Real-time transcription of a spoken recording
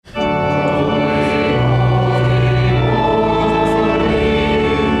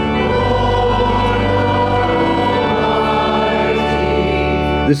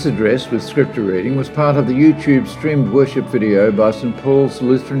This address with scripture reading was part of the YouTube streamed worship video by St Paul's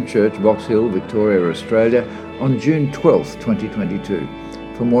Lutheran Church, Box Hill, Victoria, Australia on June 12, 2022.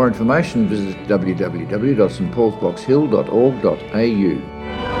 For more information, visit www.stpaulsboxhill.org.au.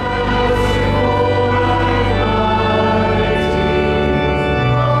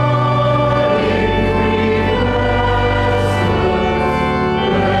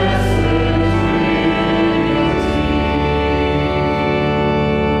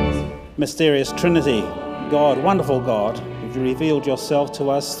 Mysterious Trinity, God, wonderful God, you've revealed yourself to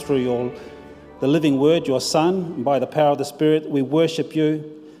us through the living word, your Son, and by the power of the Spirit, we worship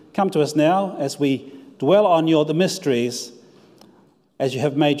you. Come to us now as we dwell on the mysteries as you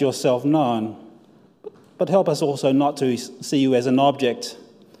have made yourself known, but help us also not to see you as an object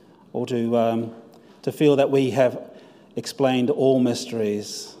or to feel that we have explained all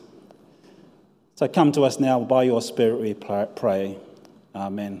mysteries. So come to us now by your Spirit, we pray.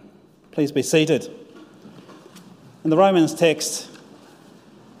 Amen. Please be seated. In the Romans text,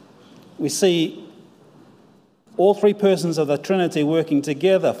 we see all three persons of the Trinity working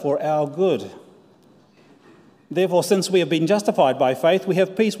together for our good. Therefore, since we have been justified by faith, we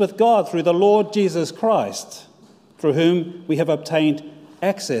have peace with God through the Lord Jesus Christ, through whom we have obtained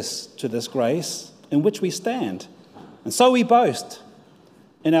access to this grace in which we stand. And so we boast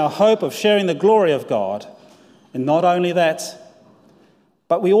in our hope of sharing the glory of God. And not only that,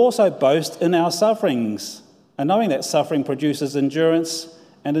 but we also boast in our sufferings, and knowing that suffering produces endurance,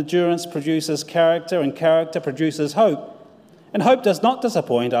 and endurance produces character, and character produces hope. And hope does not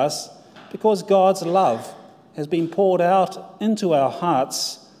disappoint us, because God's love has been poured out into our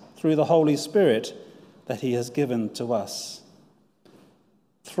hearts through the Holy Spirit that he has given to us.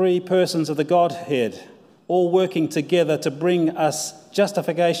 Three persons of the Godhead, all working together to bring us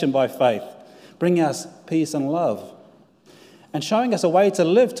justification by faith, bring us peace and love, and showing us a way to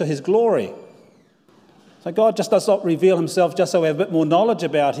live to his glory. So God just does not reveal himself just so we have a bit more knowledge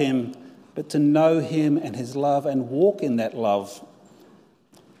about him, but to know him and his love and walk in that love.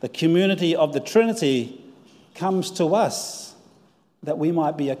 The community of the Trinity comes to us that we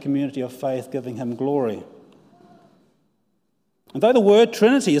might be a community of faith giving him glory. And though the word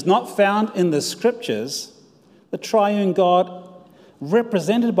Trinity is not found in the Scriptures, the triune God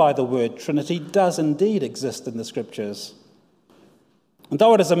represented by the word Trinity does indeed exist in the Scriptures. And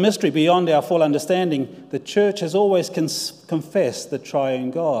though it is a mystery beyond our full understanding, the Church has always confessed the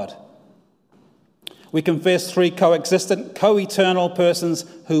triune God. We confess three coexistent, co-eternal persons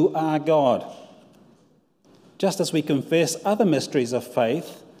who are God. Just as we confess other mysteries of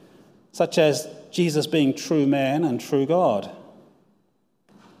faith, such as Jesus being true man and true God.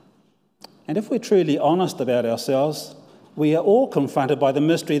 And if we're truly honest about ourselves, we are all confronted by the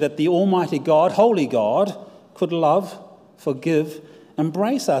mystery that the Almighty God, Holy God, could love, forgive,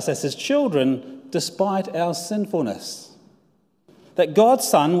 embrace us as his children despite our sinfulness. That God's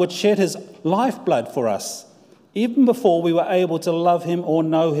Son would shed his lifeblood for us, even before we were able to love him or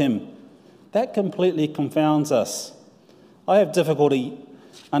know him. That completely confounds us. I have difficulty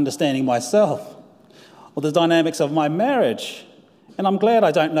understanding myself or the dynamics of my marriage, and I'm glad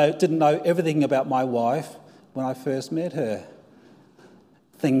I didn't know everything about my wife when I first met her.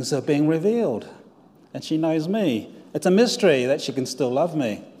 Things are being revealed, and she knows me. It's a mystery that she can still love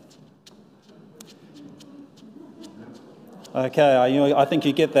me. Okay, I think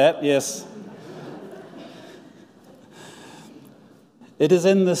you get that, yes. It is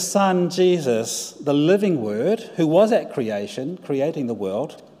in the Son, Jesus, the living Word, who was at creation, creating the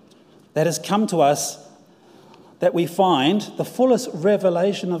world, that has come to us that we find the fullest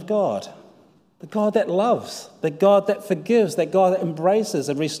revelation of God. The God that loves, the God that forgives, the God that embraces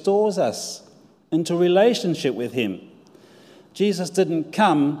and restores us into relationship with him. Jesus didn't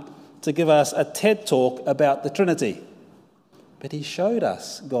come to give us a TED talk about the Trinity, but he showed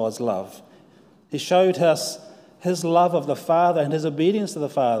us God's love. He showed us his love of the Father and his obedience to the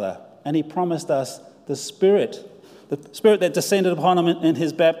Father, and he promised us the Spirit that descended upon him in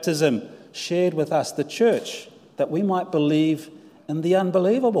his baptism, shared with us, the church, that we might believe in the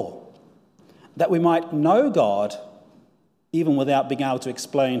unbelievable, that we might know God even without being able to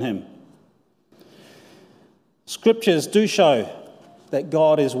explain him. Scriptures do show that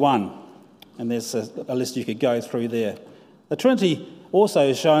God is one, and there's a list you could go through there. The Trinity also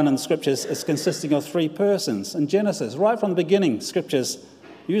is shown in Scriptures as consisting of three persons. In Genesis, right from the beginning, Scriptures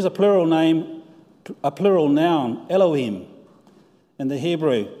use a plural noun, Elohim, in the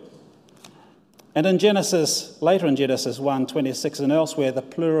Hebrew. And in Genesis, later in Genesis 1:26 and elsewhere, the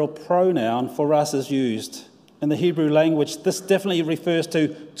plural pronoun for us is used. In the Hebrew language, this definitely refers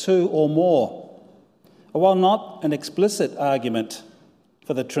to two or more. While not an explicit argument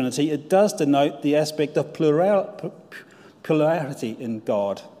for the Trinity, it does denote the aspect of plurality in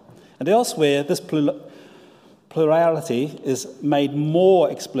God. And elsewhere, this plurality is made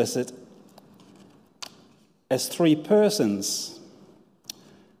more explicit as three persons.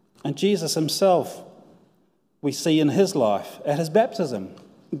 And Jesus himself, we see in his life, at his baptism,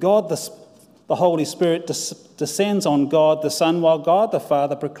 God the Holy Spirit descends on God the Son, while God the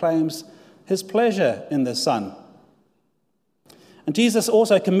Father proclaims his pleasure in the Son. And Jesus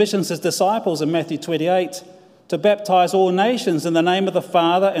also commissions his disciples in Matthew 28 to baptize all nations in the name of the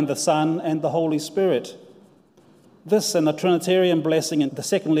Father and the Son and the Holy Spirit. This and the Trinitarian blessing in the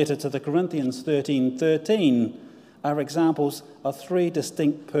second letter to the Corinthians 13:13 are examples of three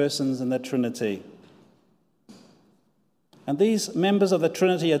distinct persons in the Trinity. And these members of the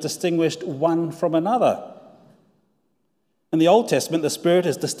Trinity are distinguished one from another. In the Old Testament, the Spirit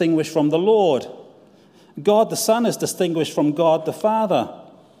is distinguished from the Lord. God the Son is distinguished from God the Father.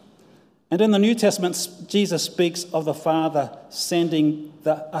 And in the New Testament, Jesus speaks of the Father sending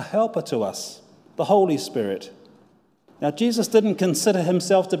a helper to us, the Holy Spirit. Now, Jesus didn't consider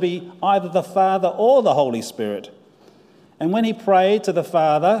himself to be either the Father or the Holy Spirit. And when he prayed to the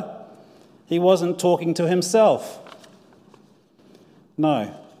Father, he wasn't talking to himself.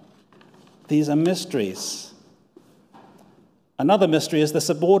 No, these are mysteries. Another mystery is the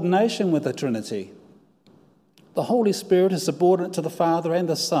subordination with the Trinity. The Holy Spirit is subordinate to the Father and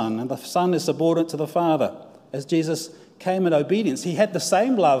the Son, and the Son is subordinate to the Father. As Jesus came in obedience, he had the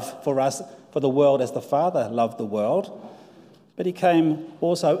same love for us, for the world, as the Father loved the world, but he came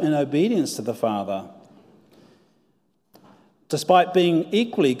also in obedience to the Father. Despite being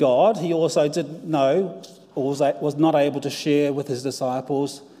equally God, he also didn't know, or was not able to share with his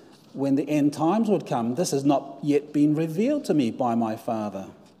disciples when the end times would come. This has not yet been revealed to me by my Father.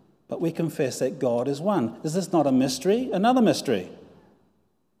 But we confess that God is one. Is this not a mystery? Another mystery.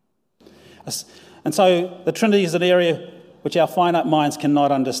 And so the Trinity is an area which our finite minds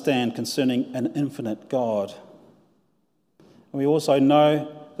cannot understand concerning an infinite God. And we also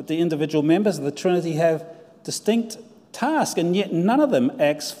know that the individual members of the Trinity have distinct tasks, and yet none of them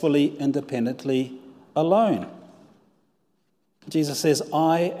acts fully independently alone. Jesus says,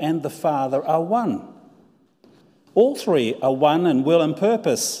 I and the Father are one. All three are one in will and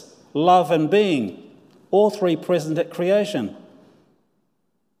purpose, love and being, all three present at creation.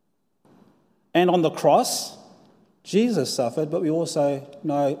 And on the cross, Jesus suffered, but we also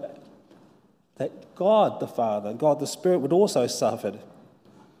know that God the Father, God the Spirit would also suffer.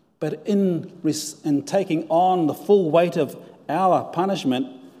 But in taking on the full weight of our punishment,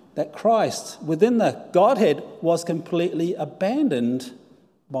 that Christ, within the Godhead, was completely abandoned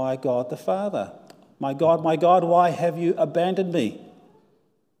by God the Father. My God, why have you abandoned me?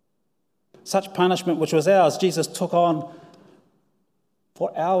 Such punishment which was ours, Jesus took on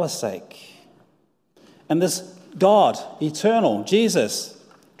for our sake. And this God, eternal, Jesus,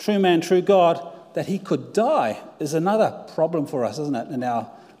 true man, true God, that he could die is another problem for us, isn't it, in our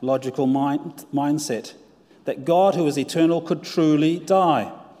logical mindset. That God, who is eternal, could truly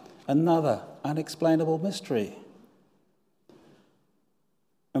die. Another unexplainable mystery.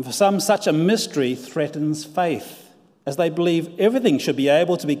 And for some, such a mystery threatens faith, as they believe everything should be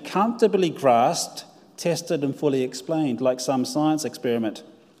able to be comfortably grasped, tested and fully explained, like some science experiment.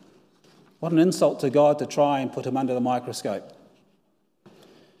 What an insult to God to try and put him under the microscope.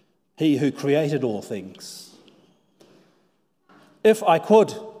 He who created all things. If I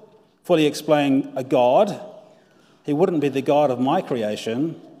could fully explain a God, he wouldn't be the God of my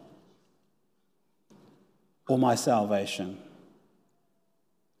creation or my salvation.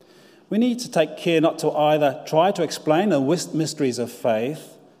 We need to take care not to either try to explain the mysteries of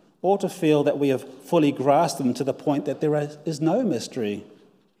faith or to feel that we have fully grasped them to the point that there is no mystery.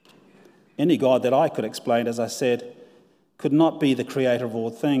 Any God that I could explain, as I said, could not be the creator of all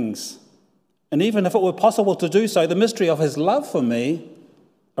things. And even if it were possible to do so, the mystery of his love for me,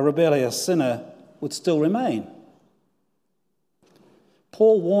 a rebellious sinner, would still remain.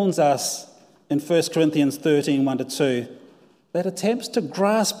 Paul warns us in 1 Corinthians 13, 1-2, that attempts to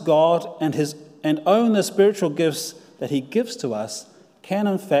grasp God and own the spiritual gifts that he gives to us can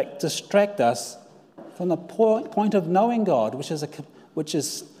in fact distract us from the point of knowing God, which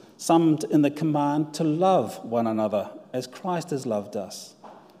is summed in the command to love one another as Christ has loved us.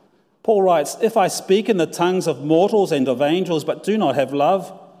 Paul writes, if I speak in the tongues of mortals and of angels but do not have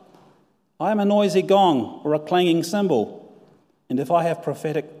love, I am a noisy gong or a clanging cymbal. And if I have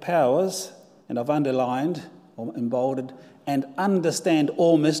prophetic powers, and I've underlined or emboldened, and understand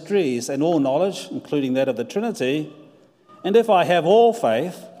all mysteries and all knowledge, including that of the Trinity, and if I have all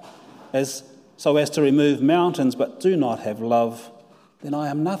faith, so as to remove mountains, but do not have love, then I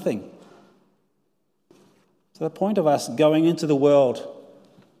am nothing. So the point of us going into the world,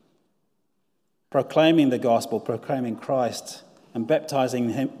 proclaiming the gospel, proclaiming Christ, and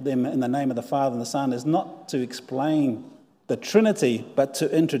baptizing them in the name of the Father and the Son is not to explain the Trinity, but to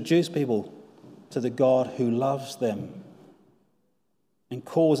introduce people to the God who loves them and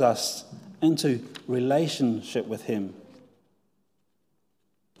calls us into relationship with him.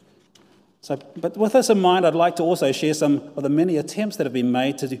 But with this in mind, I'd like to also share some of the many attempts that have been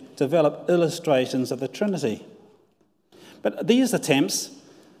made to develop illustrations of the Trinity. But these attempts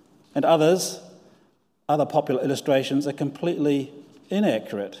and other popular illustrations are completely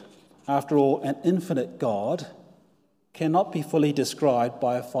inaccurate. After all, an infinite God cannot be fully described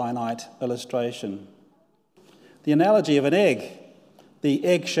by a finite illustration. The analogy of an egg, the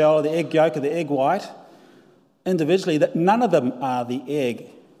egg shell, the egg yolk, or the egg white, individually, that none of them are the egg.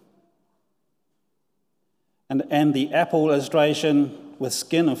 And the apple illustration with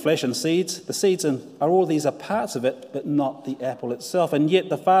skin and flesh and seeds, the seeds are all these are parts of it, but not the apple itself. And yet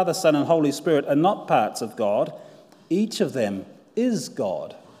the Father, Son, and Holy Spirit are not parts of God. Each of them is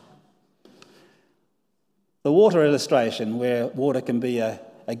God. The water illustration, where water can be a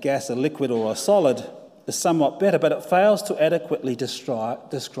gas, a liquid, or a solid, is somewhat better, but it fails to adequately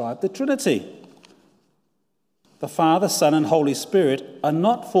describe the Trinity. The Father, Son, and Holy Spirit are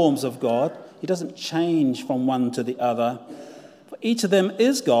not forms of God. He doesn't change from one to the other. For each of them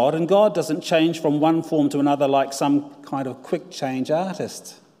is God, and God doesn't change from one form to another like some kind of quick change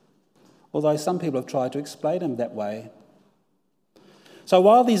artist, although some people have tried to explain him that way. So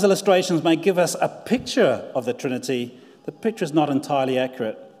while these illustrations may give us a picture of the Trinity, the picture is not entirely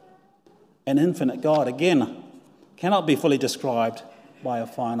accurate. An infinite God, again, cannot be fully described by a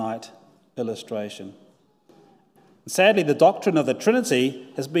finite illustration. Sadly, the doctrine of the Trinity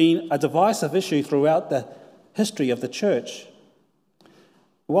has been a divisive issue throughout the history of the church.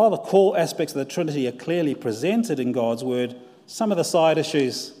 While the core aspects of the Trinity are clearly presented in God's Word, some of the side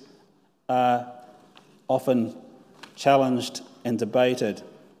issues are often challenged and debated.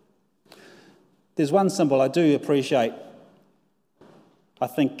 There's one symbol I do appreciate. I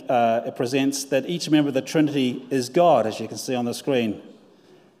think it presents that each member of the Trinity is God, as you can see on the screen.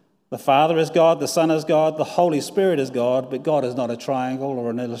 The Father is God, the Son is God, the Holy Spirit is God, but God is not a triangle or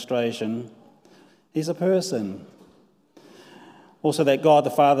an illustration. He's a person. Also that God,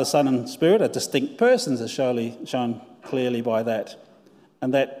 the Father, Son, and Spirit are distinct persons is shown clearly by that.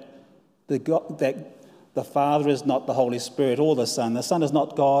 And that the Father is not the Holy Spirit or the Son. The Son is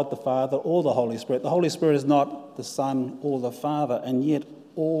not God, the Father, or the Holy Spirit. The Holy Spirit is not the Son or the Father, and yet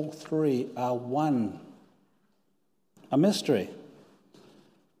all three are one. A mystery.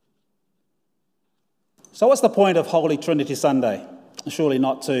 So what's the point of Holy Trinity Sunday? Surely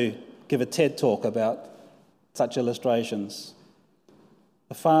not to give a TED talk about such illustrations.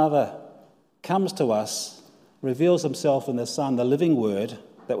 The Father comes to us, reveals himself in the Son, the living Word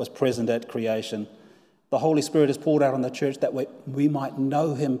that was present at creation. The Holy Spirit is poured out on the church that we might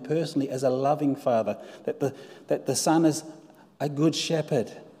know him personally as a loving Father, that the Son is a good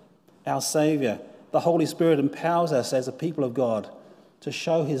shepherd, our Saviour. The Holy Spirit empowers us as a people of God to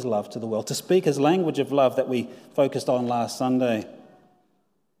show his love to the world, to speak his language of love that we focused on last Sunday.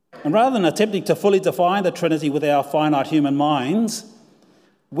 And rather than attempting to fully define the Trinity with our finite human minds,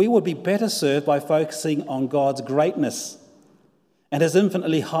 we would be better served by focusing on God's greatness and his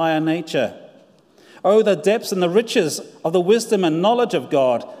infinitely higher nature. Oh, the depths and the riches of the wisdom and knowledge of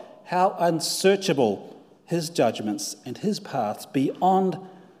God, how unsearchable his judgments and his paths beyond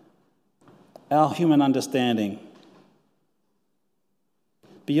our human understanding,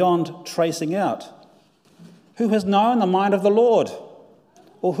 beyond tracing out. Who has known the mind of the Lord?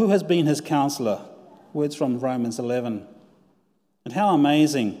 Or who has been his counselor? Words from Romans 11. And how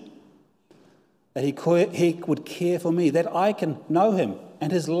amazing that he would care for me, that I can know him,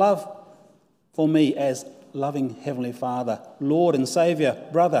 and his love for me as loving Heavenly Father, Lord and Saviour,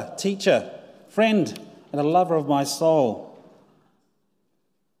 brother, teacher, friend, and a lover of my soul.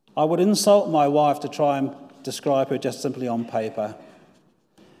 I would insult my wife to try and describe her just simply on paper.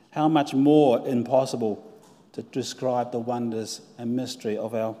 How much more impossible to describe the wonders and mystery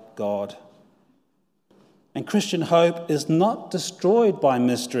of our God. And Christian hope is not destroyed by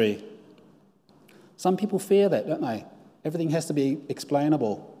mystery. Some people fear that, don't they? Everything has to be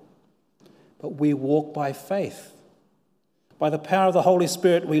explainable. But we walk by faith. By the power of the Holy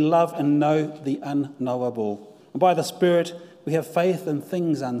Spirit, we love and know the unknowable. And by the Spirit, we have faith in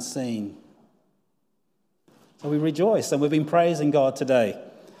things unseen. So we rejoice, and we've been praising God today,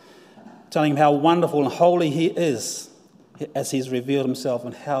 telling him how wonderful and holy he is as he's revealed himself,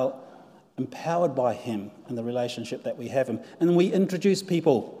 and how empowered by him and the relationship that we have him. And we introduce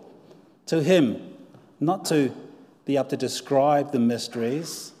people to him, not to be able to describe the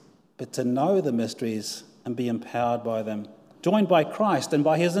mysteries, but to know the mysteries and be empowered by them. Joined by Christ and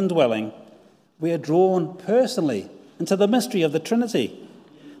by his indwelling, we are drawn personally into the mystery of the Trinity.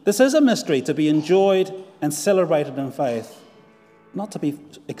 This is a mystery to be enjoyed and celebrated in faith, not to be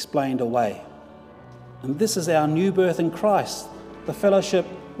explained away. And this is our new birth in Christ, the fellowship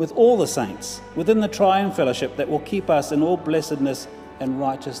with all the saints, within the triune fellowship that will keep us in all blessedness and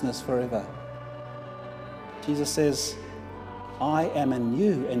righteousness forever. Jesus says, I am in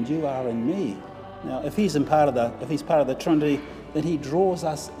you and you are in me. Now, if he's part of the Trinity, then he draws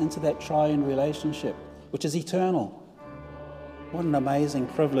us into that triune relationship, which is eternal. What an amazing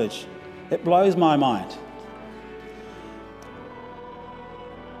privilege. It blows my mind.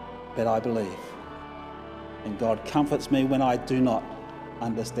 But I believe. And God comforts me when I do not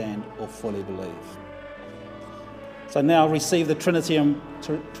understand or fully believe. So now receive the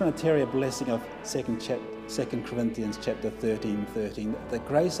Trinitarian blessing of 2 Corinthians chapter 13. The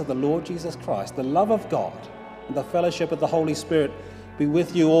grace of the Lord Jesus Christ, the love of God, and the fellowship of the Holy Spirit be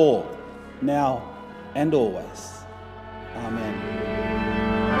with you all, now and always. Amen.